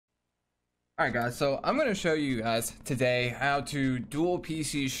Alright guys, so I'm going to show you guys today how to dual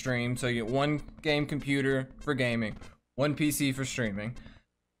PC stream. So you get one game computer for gaming, one PC for streaming,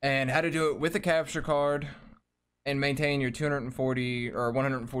 and how to do it with a capture card and maintain your 240 or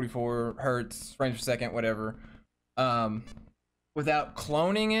 144 hertz frames per second, whatever, without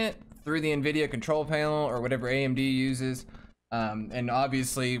cloning it through the Nvidia control panel or whatever AMD uses, and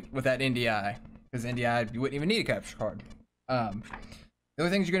obviously with that NDI, because NDI you wouldn't even need a capture card. The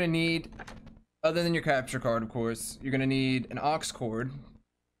only things you're going to need, other than your capture card, of course, you're gonna need an aux cord.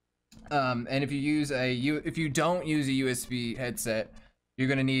 And if you don't use a USB headset, you're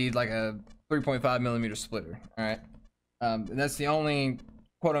gonna need like a 3.5mm splitter. All right, and that's the only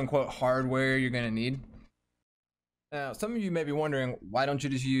quote-unquote hardware you're gonna need. Now, some of you may be wondering, why don't you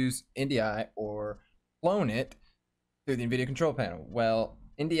just use NDI or clone it through the Nvidia control panel? Well,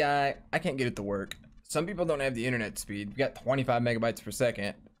 NDI, I can't get it to work. Some people don't have the internet speed. You got 25 megabytes per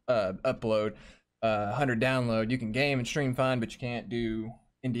second. Upload, 100 download. You can game and stream fine, but you can't do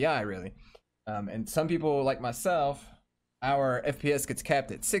NDI really. And some people like myself, our FPS gets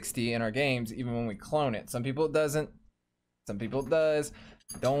capped at 60 in our games even when we clone it. Some people it doesn't, some people it does.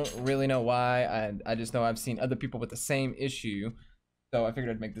 Don't really know why. I just know I've seen other people with the same issue, so I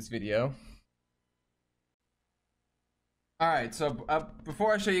figured I'd make this video. Alright, so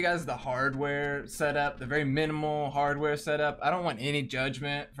before I show you guys the hardware setup, the very minimal hardware setup, I don't want any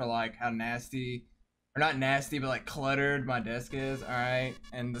judgment for like how nasty, or not nasty, but like cluttered my desk is, alright?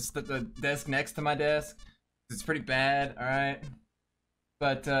 And the desk next to my desk, it's pretty bad, alright?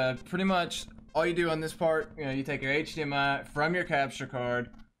 But pretty much all you do on this part, you take your HDMI from your capture card,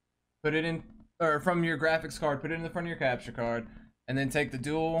 put it in, or from your graphics card, put it in the front of your capture card, and then take the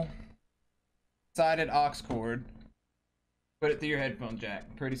dual-sided aux cord, put it through your headphone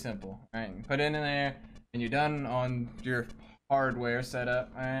jack. Pretty simple. All right, put it in there, and you're done on your hardware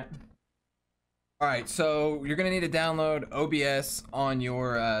setup. All right, so you're gonna need to download OBS on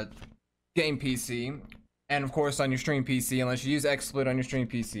your game PC, and of course on your stream PC, unless you use XSplit on your stream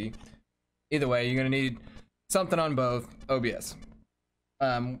PC. Either way, you're gonna need something on both OBS.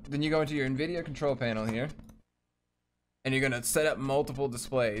 Then you go into your Nvidia control panel here, and you're gonna set up multiple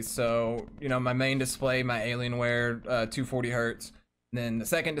displays. So, my main display, my Alienware 240 hertz. And then the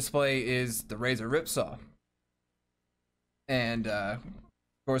second display is the Razer Ripsaw. And of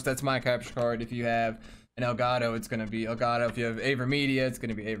course, that's my capture card. If you have an Elgato, it's gonna be Elgato. If you have AverMedia, it's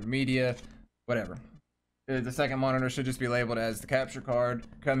gonna be AverMedia. Whatever. The second monitor should just be labeled as the capture card.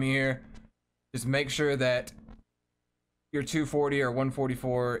 Come here. Just make sure that your 240 or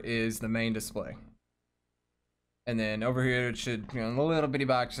 144 is the main display. And then over here, it should, in the little bitty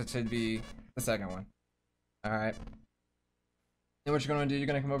box, it should be the second one. All right. Then what you're going to do, you're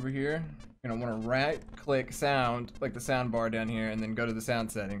going to come over here. You're going to want to right-click sound, like the sound bar down here, and then go to the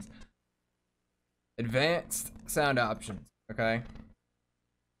sound settings. Advanced sound options, okay?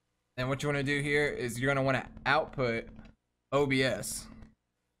 And what you want to do here is you're going to want to output OBS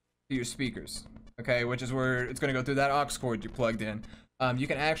to your speakers, okay? Which is where it's going to go through that aux cord you plugged in. You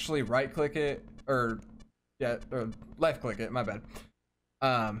can actually right-click it, or left click it, my bad.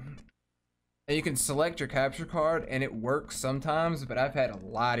 And you can select your capture card, and it works sometimes, but I've had a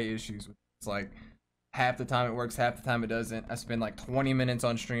lot of issues with it. It's like half the time it works, half the time it doesn't. I spend like 20 minutes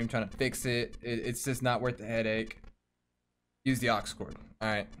on stream trying to fix it. It's just not worth the headache. Use the aux cord. All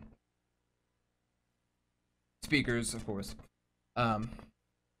right. Speakers, of course. Okay.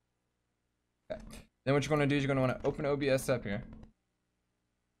 Then what you're going to do is you're going to want to open OBS up here.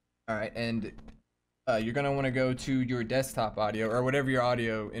 All right, and you're going to want to go to your desktop audio, or whatever your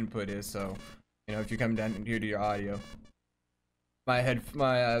audio input is. So, if you come down here to your audio, my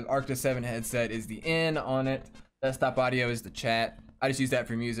Arctis 7 headset is the in on it. Desktop audio is the chat. I just use that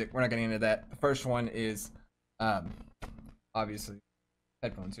for music. We're not getting into that. The first one is obviously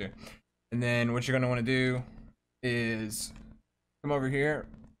headphones here. And then what you're going to want to do is come over here,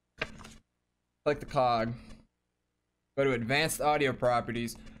 click the cog, go to advanced audio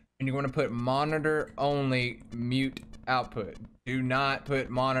properties, and you want to put monitor only mute output. Do not put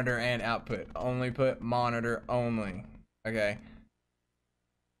monitor and output. Only put monitor only. Okay.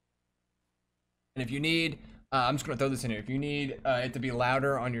 And if you need, I'm just going to throw this in here. If you need it to be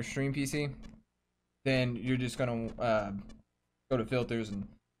louder on your stream PC, then you're just going to go to filters and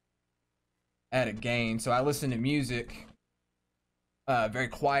add a gain. So I listen to music very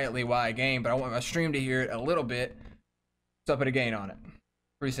quietly while I game, but I want my stream to hear it a little bit, so I put a gain on it.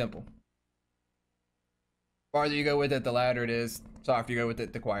 Pretty simple. The farther you go with it, the louder it is. Softer you go with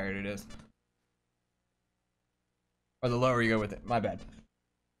it, the quieter it is. Or the lower you go with it. My bad.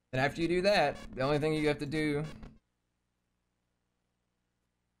 And after you do that, the only thing you have to do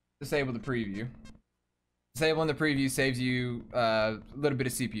disable the preview. Disabling the preview saves you a little bit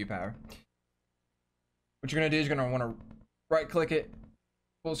of CPU power. What you're gonna do is you're gonna want to right click it,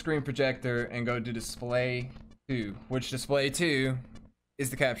 full screen projector, and go to display 2, which display 2 is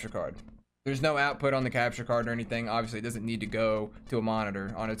the capture card. There's no output on the capture card or anything. Obviously it doesn't need to go to a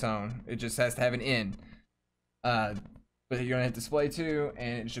monitor on its own. It just has to have an in. But you're gonna hit display 2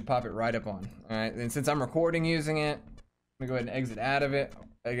 and it should pop it right up on. Alright, and since I'm recording using it, I'm gonna go ahead and exit out of it.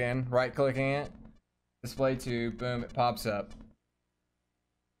 Again, right clicking it, display 2, boom, it pops up.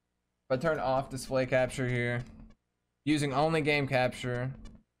 If I turn off display capture here, using only game capture,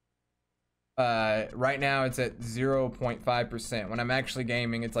 right now it's at 0.5%. When I'm actually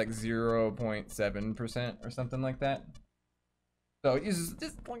gaming, it's like 0.7% or something like that. So it uses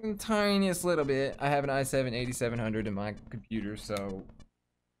just like the tiniest little bit. I have an i7-8700 in my computer, so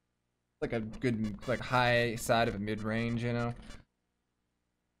like a good, like high side of a mid-range, you know.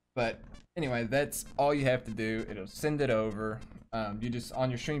 But anyway, that's all you have to do. It'll send it over. You just, on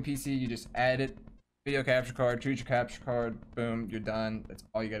your stream PC, you just add it, video capture card, choose your capture card, boom, you're done. That's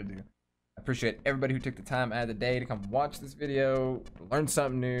all you gotta do. I appreciate everybody who took the time out of the day to come watch this video, learn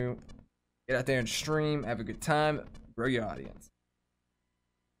something new, get out there and stream, have a good time, grow your audience.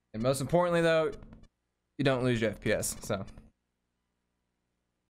 And most importantly though, you don't lose your FPS, so